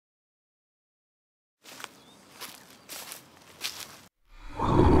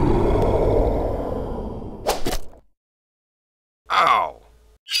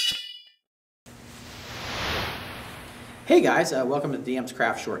Hey guys, welcome to DM's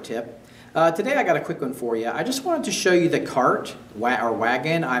Craft Short Tip. Today I got a quick one for you. I just wanted to show you the cart or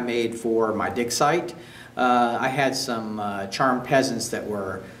wagon I made for my dig site. I had some charmed peasants that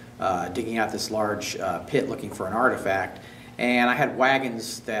were digging out this large pit looking for an artifact, and I had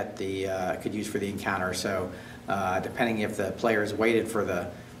wagons that the could use for the encounter. So depending if the players waited for the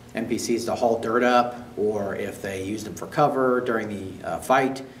NPCs to haul dirt up or if they used them for cover during the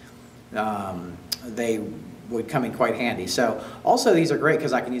fight, they would come in quite handy. So also these are great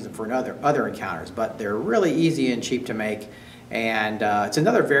because I can use them for other encounters, but they're really easy and cheap to make. And it's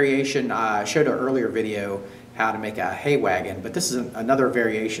another variation. I showed an earlier video how to make a hay wagon, but this is another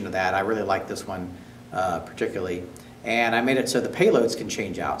variation of that. I really like this one particularly. And I made it so the payloads can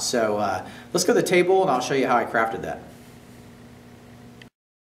change out. So let's go to the table and I'll show you how I crafted that.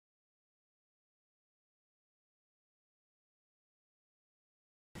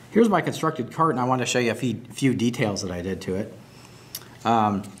 Here's my constructed cart, and I want to show you a few details that I did to it.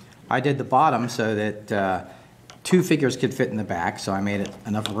 I did the bottom so that two figures could fit in the back, so I made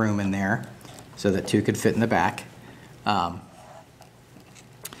enough room in there so that two could fit in the back. I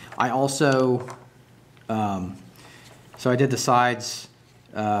also, so I did the sides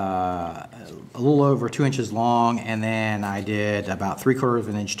a little over 2 inches long, and then I did about 3/4 of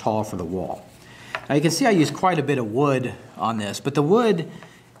an inch tall for the wall. Now you can see I used quite a bit of wood on this, but the wood,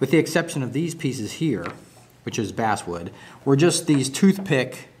 with the exception of these pieces here, which is basswood, were just these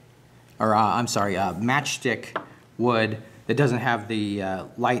toothpick, or matchstick wood that doesn't have the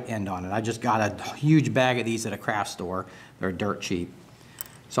light end on it. I just got a huge bag of these at a craft store. They're dirt cheap.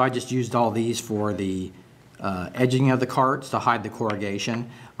 So I just used all these for the edging of the carts to hide the corrugation.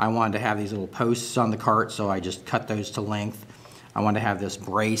 I wanted to have these little posts on the cart, so I just cut those to length. I wanted to have this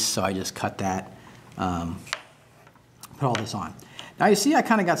brace, so I just cut that, put all this on. Now you see I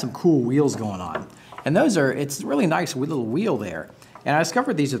kind of got some cool wheels going on. And those are, it's really nice with a little wheel there. And I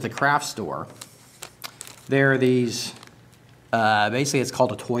discovered these at the craft store. They're these, basically it's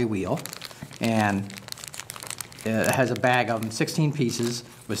called a toy wheel. And it has a bag of them, 16 pieces,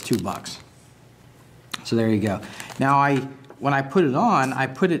 was $2. So there you go. Now when I put it on, I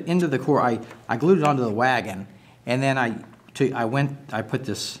put it into the core, I glued it onto the wagon. And then I put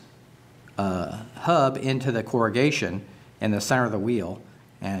this hub into the corrugation in the center of the wheel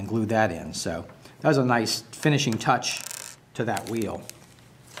and glued that in. So that was a nice finishing touch to that wheel.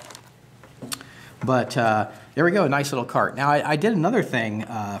 But there we go, a nice little cart. Now I did another thing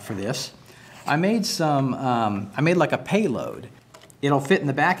for this. I made like a payload. It'll fit in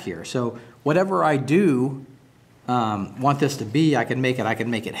the back here. So whatever I do want this to be, I can make it. I can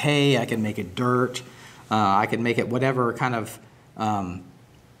make it hay, I can make it dirt, I can make it whatever kind of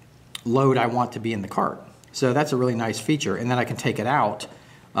load I want to be in the cart. So that's a really nice feature, and then I can take it out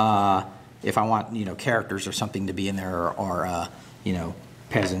if I want, characters or something to be in there, or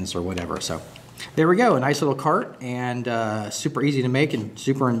peasants or whatever. So there we go, a nice little cart, and super easy to make and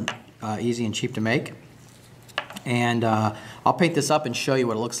super easy and cheap to make. And I'll paint this up and show you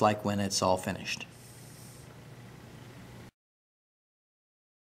what it looks like when it's all finished.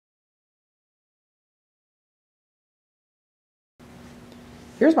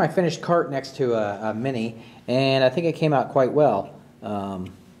 Here's my finished cart next to a mini, and I think it came out quite well. You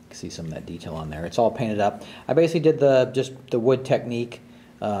can see some of that detail on there. It's all painted up. I basically did just the wood technique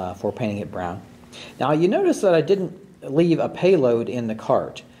for painting it brown. Now you notice that I didn't leave a payload in the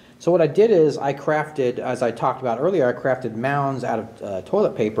cart. So what I did is I crafted, as I talked about earlier, I crafted mounds out of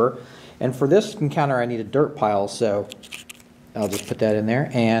toilet paper, and for this encounter I needed dirt piles, so I'll just put that in there.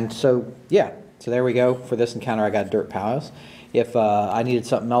 And so yeah, so there we go. For this encounter I got dirt piles. If I needed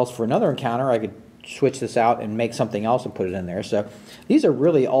something else for another encounter, I could switch this out and make something else and put it in there. So these are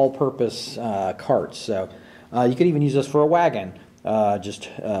really all-purpose carts. So you could even use this for a wagon. Just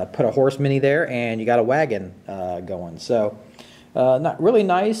put a horse mini there and you got a wagon going. So not really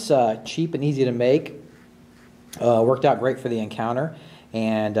nice, cheap and easy to make. Worked out great for the encounter.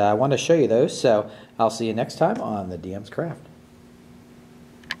 And I wanted to show you those. So I'll see you next time on the DM's Craft.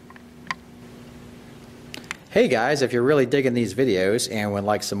 Hey guys, if you're really digging these videos and would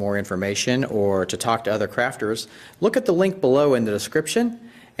like some more information or to talk to other crafters, look at the link below in the description,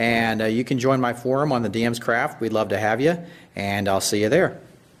 and you can join my forum on the DM's Craft. We'd love to have you, and I'll see you there.